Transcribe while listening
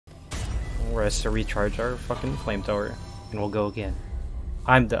rest to recharge our fucking flamethrower, and we'll go again.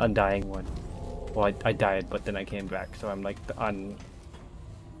 I'm the Undying one. Well, I died, but then I came back, so I'm like the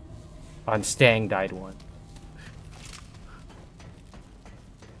Stang died one.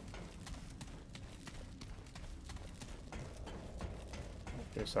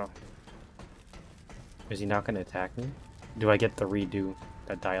 Okay, so is he not gonna attack me? Do I get to redo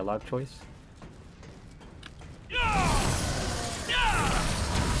that dialogue choice?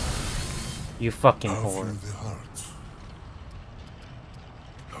 You fucking whore.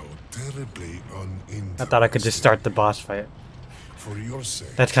 I thought I could just start the boss fight. For your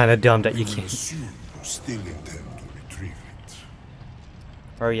sake, that's kind of dumb that you can't. Assume you still intend to retrieve it.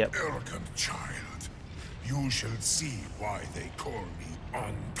 Oh, yep. Arrogant child, you shall see why they call me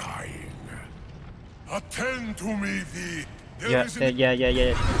Undying. Attend to me, thee. Yeah.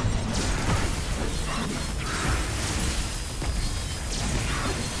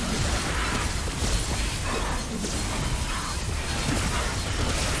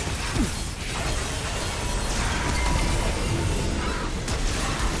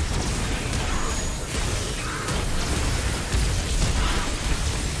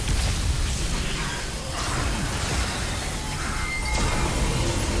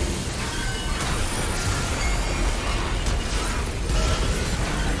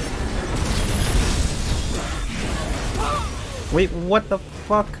 Wait, what the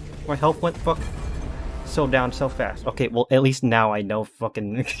fuck? My health went so down so fast. Okay, well at least now I know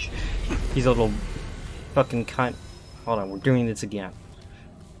fucking he's a little fucking cunt. Hold on, we're doing this again.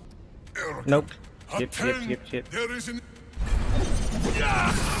 Nope. Skip. There is an...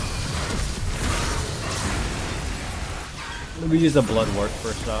 Let me use the blood work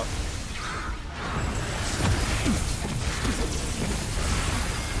first off.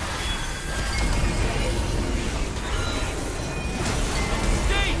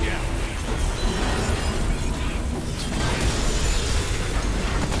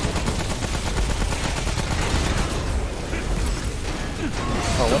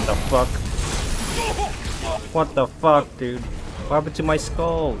 Oh, what the fuck? What the fuck, dude? What happened to my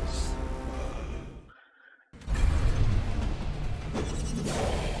skulls?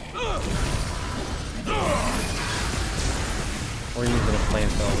 We're using a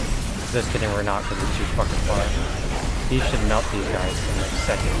flamethrower. Just kidding, we're not, because it's too fucking far. He should melt these guys in like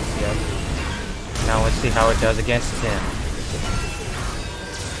seconds, yep. Now let's see how it does against him.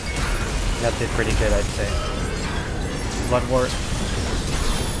 That did pretty good, I'd say. Blood work.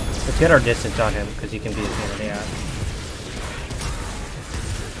 Let's get our distance on him, because he can be a pain in the ass.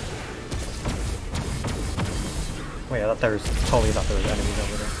 Wait, I thought there was enemies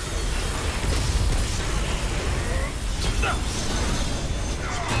over there.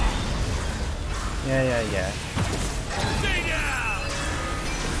 Yeah.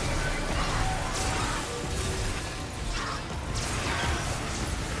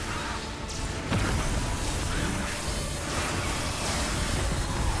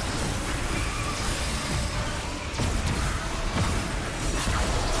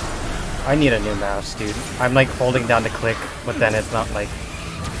 I need a new mouse, dude. I'm like holding down the click, but then it's not like...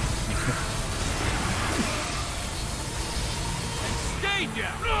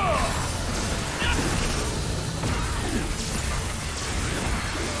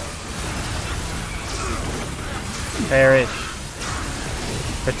 Perish.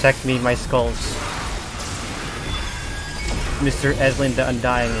 Protect me, my skulls. Mr. Eslin the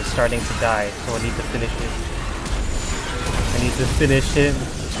Undying is starting to die, so I need to finish him.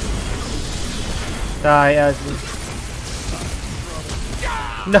 Die, Eslin.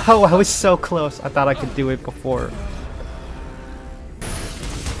 No, I was so close. I thought I could do it before.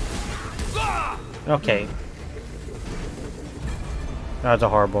 Okay. That was a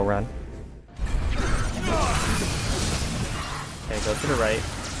horrible run. Okay, go to the right.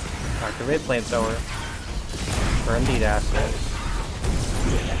 Activate flamethrower. Burn these assholes.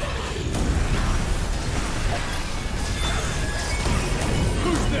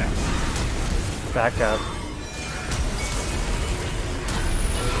 Back up.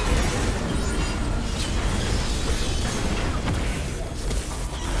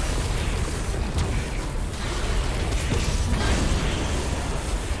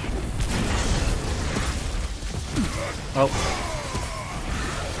 Oh.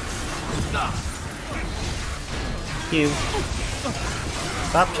 You.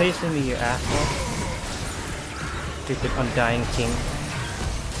 Stop chasing me, you asshole. Stupid Undying King.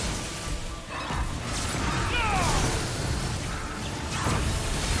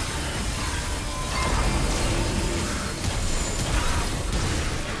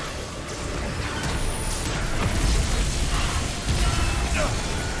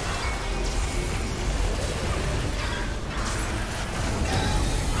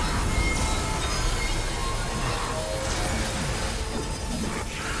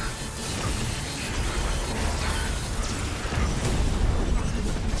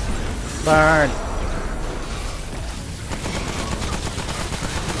 Burn!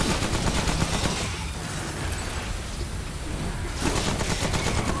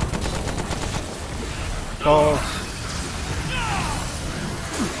 Go!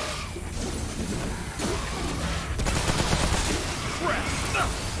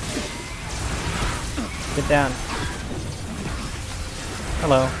 Get down.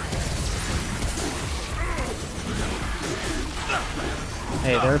 Hello.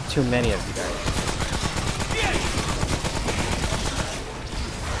 Hey, there are too many of you guys.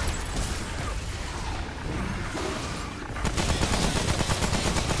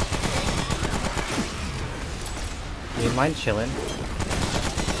 Do you mind chilling?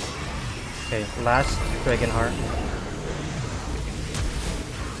 Okay, last Dragon Heart.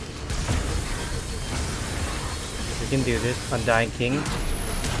 We can do this. Undying King.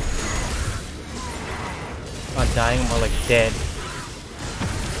 Undying, more like dead.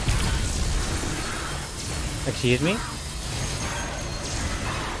 Excuse me?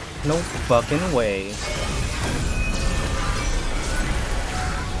 No fucking way.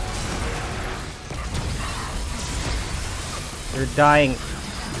 You're dying.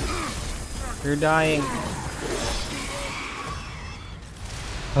 You're dying.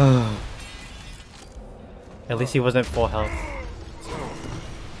 At least he wasn't full health.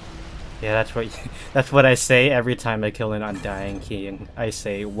 Yeah, that's what I say every time I kill an Undying King. I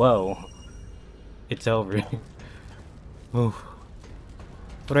say, "Whoa, it's over." Ooh.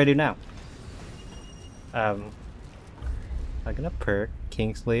 What do I do now? I'm gonna perk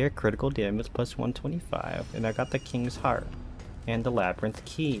Kingslayer critical damage plus 125, and I got the King's Heart and the Labyrinth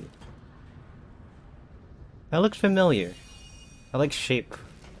Key. That looks familiar. I like shape.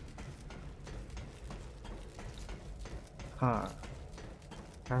 Huh.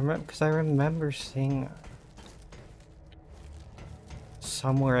 I remember seeing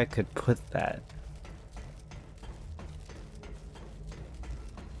somewhere I could put that.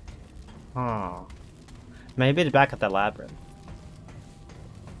 Huh. Maybe it's back at the labyrinth.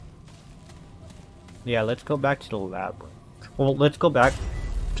 Yeah, let's go back to the labyrinth. Well, let's go back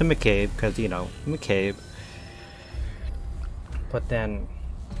to McCabe, because, you know, McCabe. But then,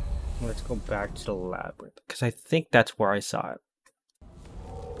 let's go back to the labyrinth, because I think that's where I saw it.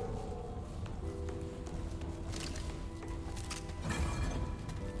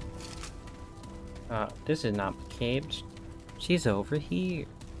 This is not McCabe. She's over here.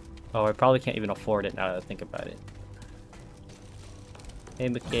 Oh, I probably can't even afford it now that I think about it. Hey,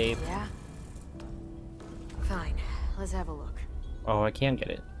 McCabe. Yeah? Fine. Let's have a look. Oh, I can get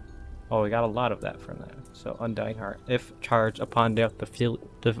it. Oh, we got a lot of that from that. So, Undying Heart. If charged upon death,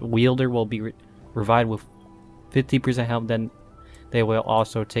 the wielder will be revived with 50% health, then they will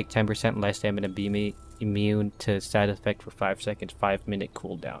also take 10% less damage and be immune to side effect for 5 seconds, 5-minute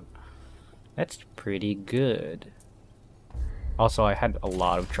cooldown. That's pretty good. Also, I had a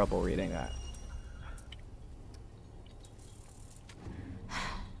lot of trouble reading that.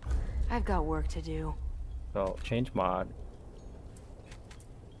 I've got work to do. So, change mod.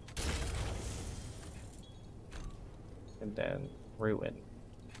 And then Ruin.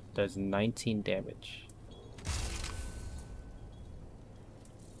 Does 19 damage.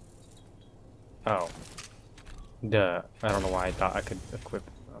 Oh. Duh. I don't know why I thought I could equip.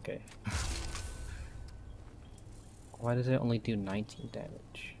 Okay. Why does it only do 19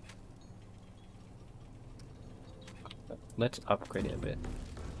 damage? Let's upgrade it a bit.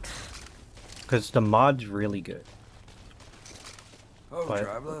 Because the mod's really good. Oh, but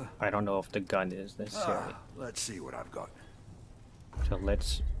traveler. I don't know if the gun is necessarily. Let's see what I've got. So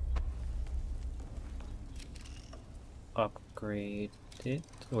let's upgrade it.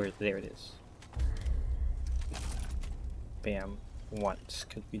 Or there it is. Bam. Once,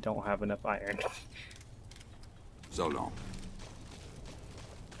 because we don't have enough iron. So long.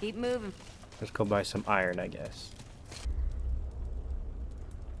 Keep moving. Let's go buy some iron, I guess.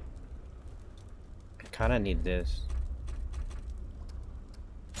 I kinda need this.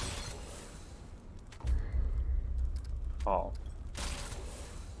 Oh.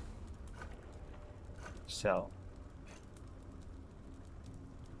 Sell.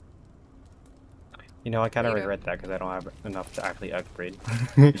 You know, I kind of regret that because I don't have enough to actually upgrade.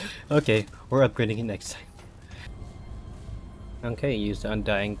 Okay, we're upgrading it next time. Okay, use the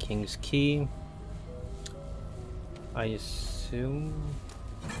Undying King's Key. I assume...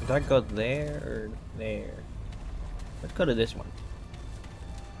 Did I go there or there? Let's go to this one.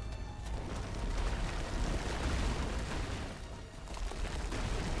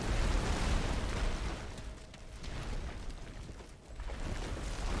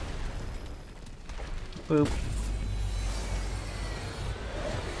 Boop.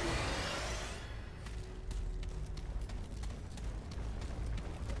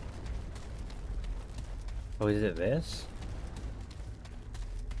 Oh, is it this?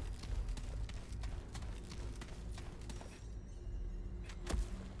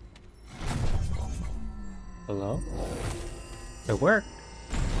 Hello? It worked.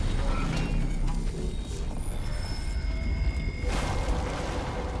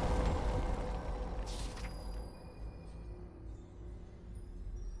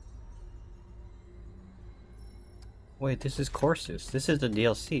 Wait, this is courses. This is the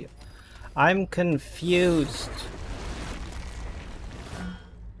DLC. I'm confused.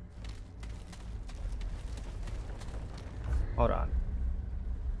 Hold on.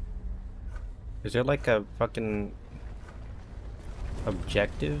 Is there like a fucking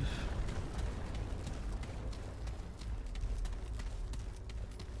objective?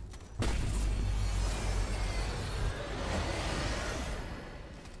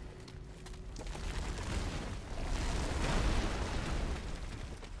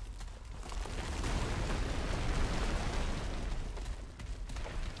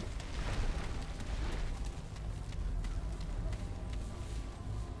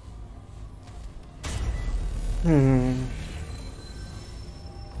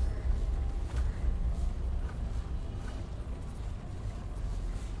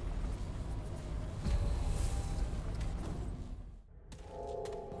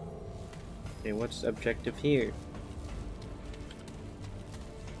 Okay, what's objective here?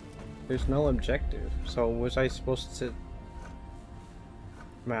 There's no objective. So was I supposed to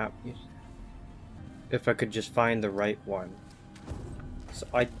map if I could just find the right one? So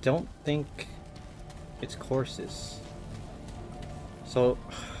I don't think it's courses. So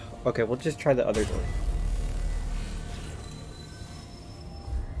okay, we'll just try the other door.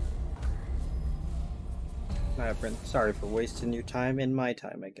 Brent, sorry for wasting your time and my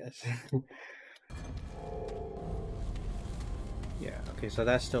time, I guess. Yeah, okay, so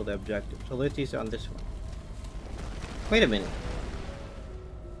that's still the objective. So let's use it on this one. Wait a minute.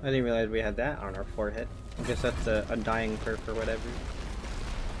 I didn't realize we had that on our forehead. I guess that's the Undying perk or whatever.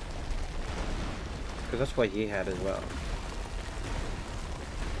 Because that's what he had as well.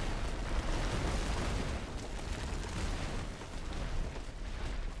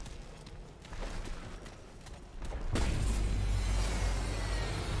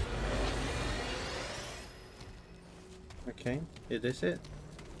 Okay, is this it?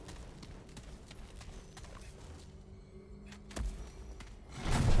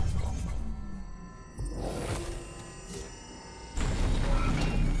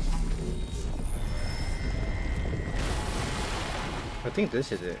 I think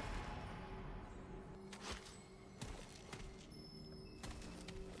this is it.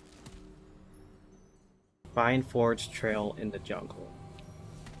 Find Forge Trail in the jungle.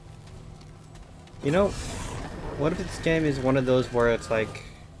 You know, what if this game is one of those where it's like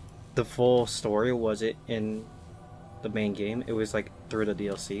the full story wasn't in the main game, it was like through the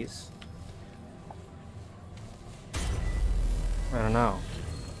DLCs? I don't know.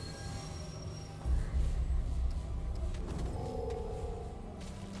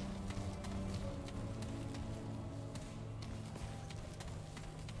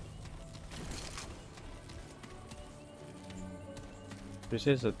 This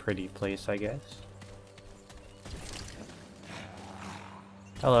is a pretty place, I guess.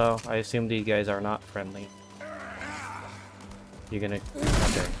 Hello, I assume these guys are not friendly. You're gonna...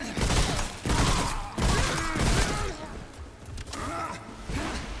 Okay.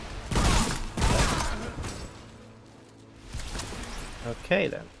 Okay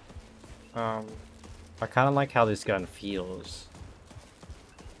then. I kind of like how this gun feels.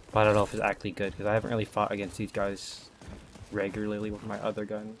 But I don't know if it's actually good, because I haven't really fought against these guys regularly with my other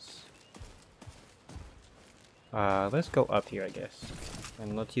guns. Let's go up here, I guess.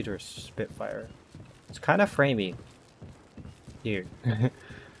 And let's use our Spitfire. It's kind of framey. Here.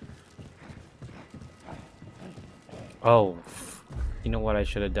 Oh. You know what I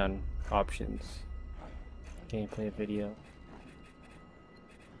should have done? Options. Gameplay video.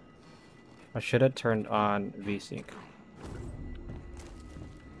 I should have turned on VSync.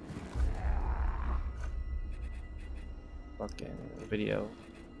 Fucking video.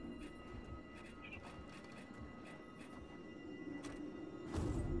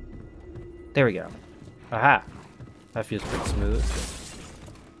 There we go. Aha! That feels pretty smooth.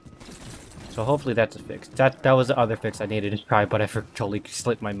 So hopefully that's a fix. That was the other fix I needed to try, but I totally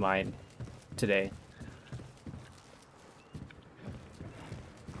slipped my mind today.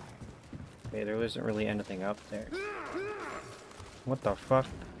 Okay, there wasn't really anything up there. What the fuck?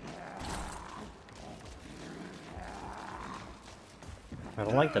 I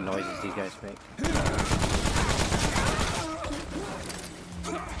don't like the noises these guys make.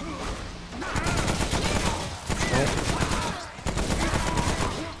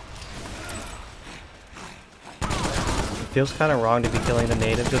 feels kind of wrong to be killing the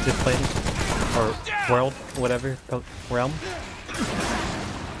natives of this place. Or world, whatever, realm.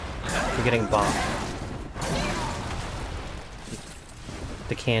 We're getting bombed.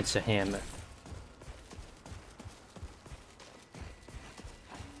 The cancer hammer.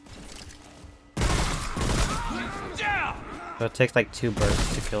 So it takes like 2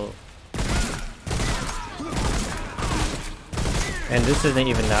 bursts to kill. And this isn't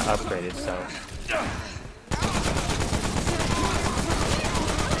even that upgraded, so.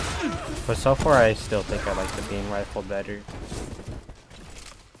 But so far I still think I like the beam rifle better.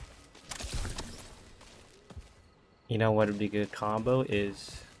 You know what would be a good combo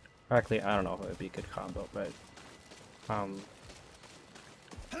is... Actually, I don't know if it would be a good combo, but...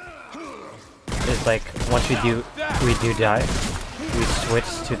 It's like, once we do die, we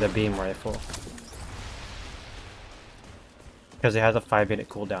switch to the beam rifle. Because it has a 5-minute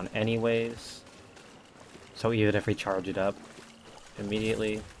cooldown anyways. So even if we charge it up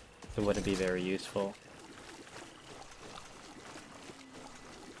immediately, it wouldn't be very useful.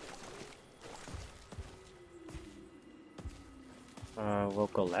 We'll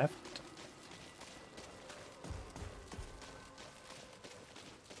go left.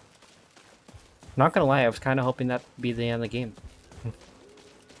 Not gonna lie, I was kind of hoping that'd be the end of the game.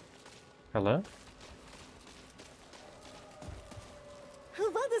 Hello?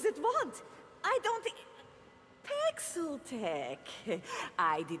 What does it want? I don't... Pixeltech.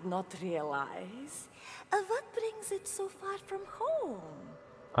 I did not realize. What brings it so far from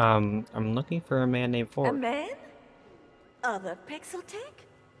home? I'm looking for a man named Ford. A man? Other Pixeltech?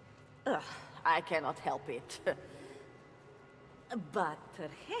 Ugh, I cannot help it. But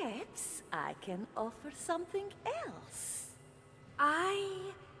perhaps I can offer something else.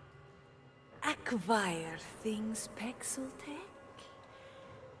 I acquire things, Pixeltech.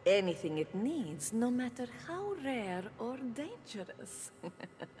 Anything it needs, no matter how rare or dangerous.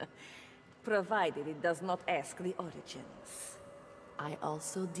 Provided it does not ask the origins. I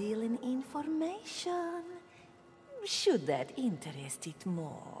also deal in information. Should that interest it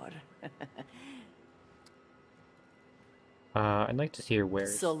more. I'd like to see your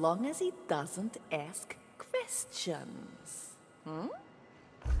wares. So long as it doesn't ask questions. Hmm?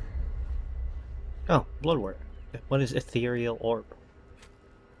 Oh, blood work. What is ethereal orb?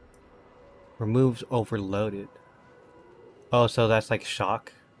 Removes overloaded. Oh, so that's like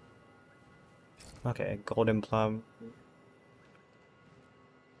shock. Okay, golden plum.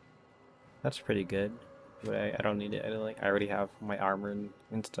 That's pretty good. But I don't need it. I already have my armor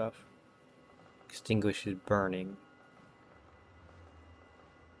and stuff. Extinguishes burning.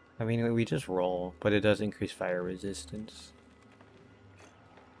 I mean, we just roll, but it does increase fire resistance.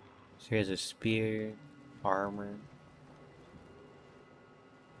 So here's a spear, armor.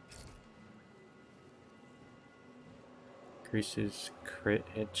 Increases crit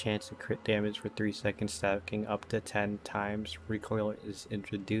hit chance and crit damage for 3 seconds, stacking up to 10 times. Recoil is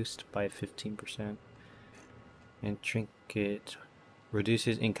introduced by 15%. And trinket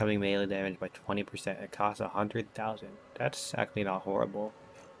reduces incoming melee damage by 20%. It costs 100,000. That's actually not horrible.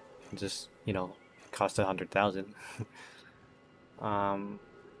 It just, you know, costs 100,000.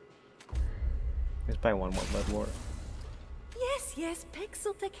 Let's buy one more blood war. Yes,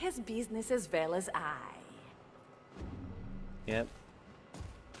 Pixeltech has business as well as I. Yep.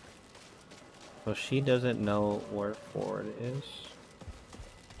 So she doesn't know where Ford is.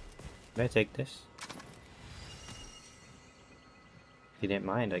 Can I take this? If you didn't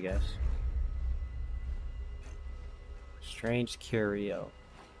mind, I guess. Strange curio.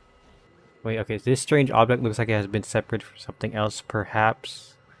 Wait, okay, this strange object looks like it has been separated from something else.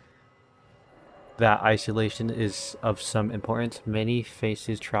 Perhaps that isolation is of some importance. Many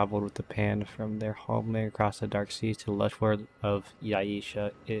faces traveled with the pan from their homeland across the dark seas to the lush world of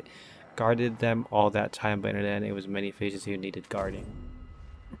Yaisha. It guarded them all that time, but in the end it was many faces who needed guarding.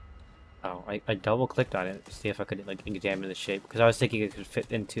 Oh, I double clicked on it to see if I could like examine the shape, because I was thinking it could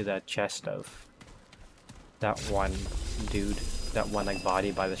fit into the chest of that one dude, that one like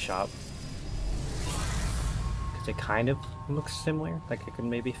body by the shop. Because it kind of looks similar, like it could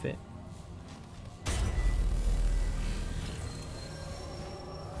maybe fit.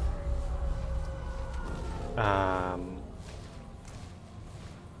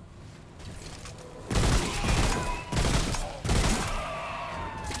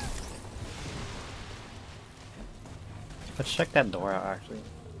 Let's check that door out, actually.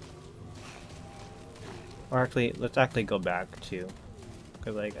 Or actually, let's actually go back too,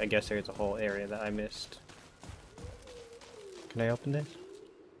 because like I guess there's a whole area that I missed. Can I open this?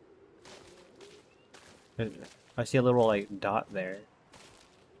 I see a little like dot there.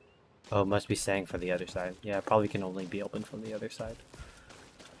 Oh, it must be saying for the other side. Yeah, it probably can only be opened from the other side.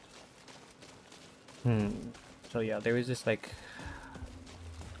 So yeah, there was this like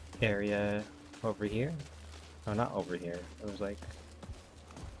area over here. No, not over here. It was like,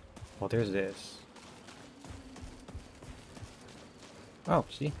 well, there's this. Oh,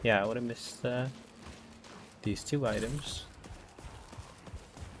 see? Yeah, I would have missed these two items.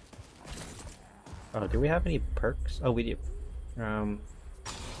 Oh, do we have any perks? Oh, we do.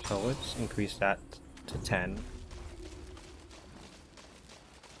 So let's increase that to 10.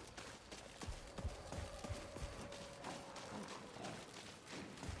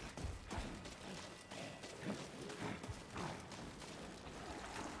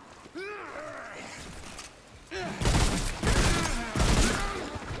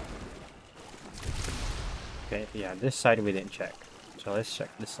 Okay, yeah, this side we didn't check. So let's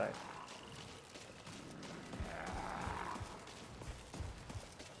check this side.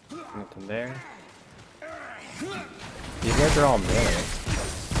 Nothing there. These guys are all melee.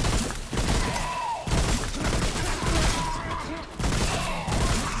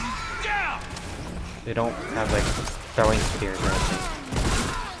 They don't have like throwing spears or anything.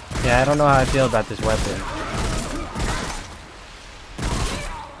 Yeah, I don't know how I feel about this weapon.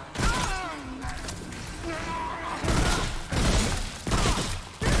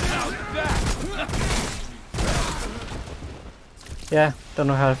 Yeah, don't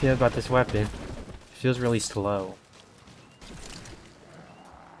know how to feel about this weapon. It feels really slow.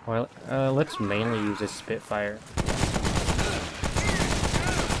 Well, let's mainly use this Spitfire.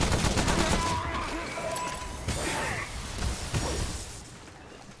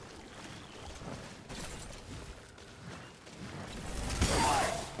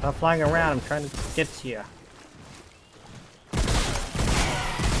 Stop flying around, I'm trying to get to you.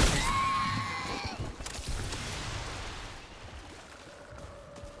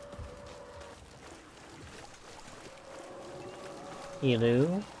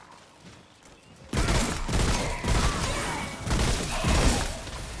 Hello?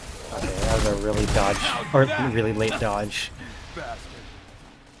 Okay, that was a really dodge, or really late dodge.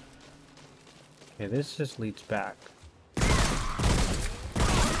 Okay, this just leads back.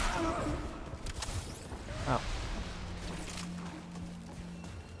 Oh.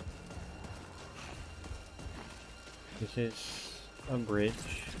 This is a bridge.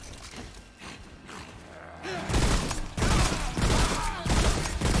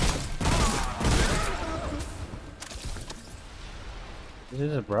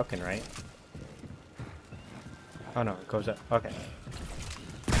 This is broken, right? Oh no, it goes up. Okay.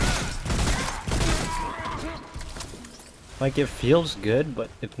 Like, it feels good, but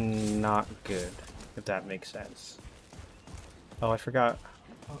it's not good, if that makes sense. Oh, I forgot.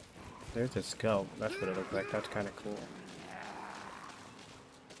 Oh, there's a skull. That's what it looks like. That's kind of cool.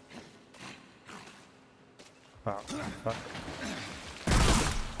 Oh, fuck.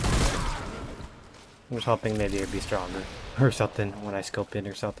 I was hoping maybe it'd be stronger or something when I scope in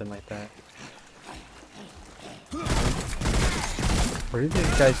or something like that. Where do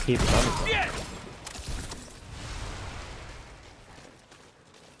these guys keep coming from?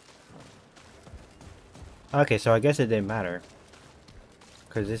 Okay, so I guess it didn't matter.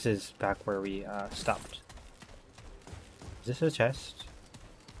 Because this is back where we stopped. Is this a chest?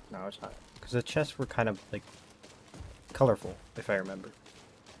 No, it's not. Because the chests were kind of like colorful, if I remember.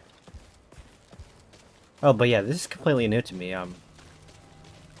 Oh, but yeah, this is completely new to me. I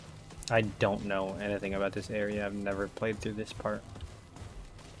don't know anything about this area. I've never played through this part.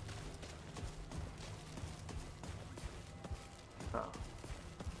 Oh.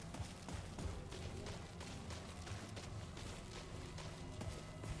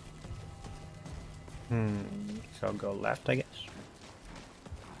 So I'll go left, I guess.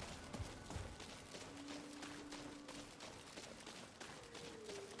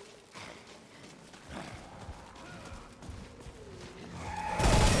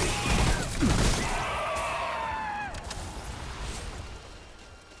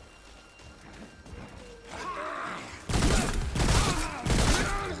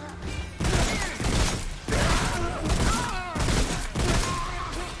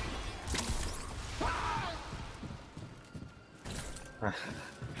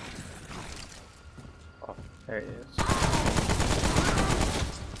 Oh, there he is.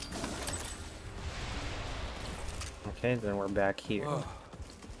 Okay, then we're back here. Whoa.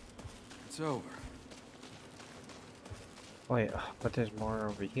 It's over. Wait, but there's more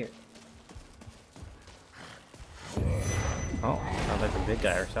over here. Oh, sounds like a big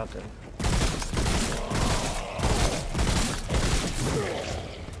guy or something.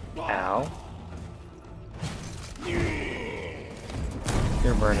 Ow.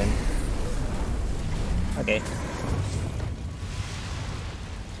 You're burning. Okay.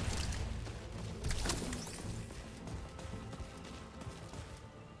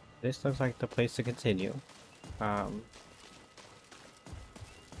 This looks like the place to continue.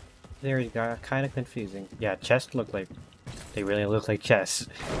 There you go, kind of confusing. Yeah, chests look like... They really look like chests.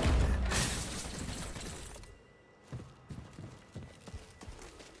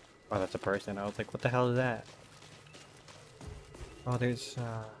 Oh, that's a person. I was like, what the hell is that? Oh, there's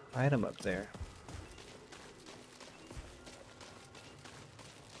item up there.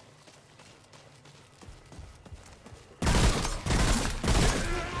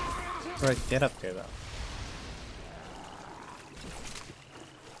 Right, get up there though.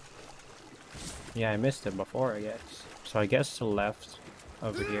 Yeah, I missed it before, I guess. So I guess to the left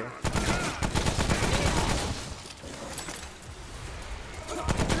over here.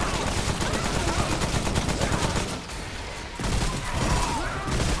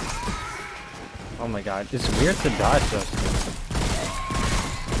 Oh my god, it's weird to dodge those things.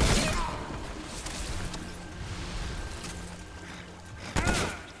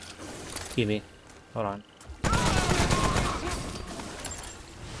 See me. Hold on.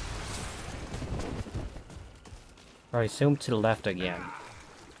 Alright, zoom to the left again.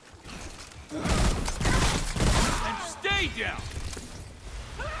 And stay down!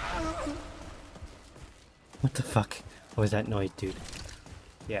 What the fuck? What was that noise, dude?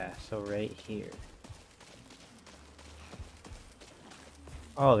 Yeah, so right here.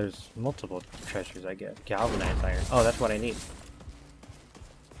 Oh, there's multiple treasures, I guess. Galvanized iron. Oh, that's what I need.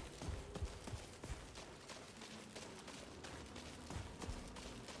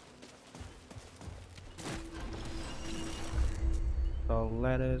 So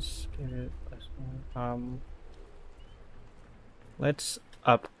let us get it. Let's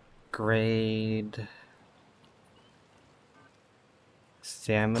upgrade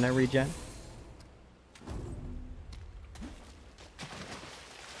stamina regen.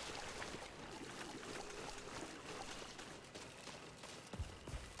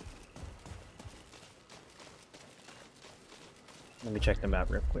 Let me check the map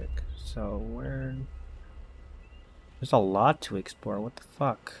real quick. So where... There's a lot to explore. What the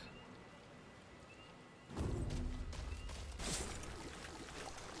fuck?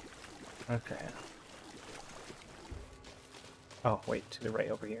 Okay. Oh, wait, to the right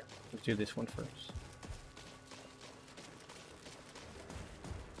over here. Let's do this one first.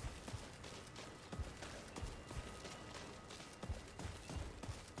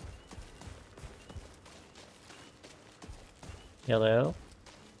 Hello?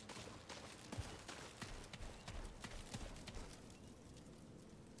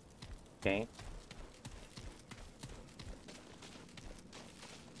 Okay.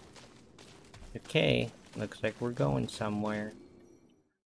 Okay, looks like we're going somewhere.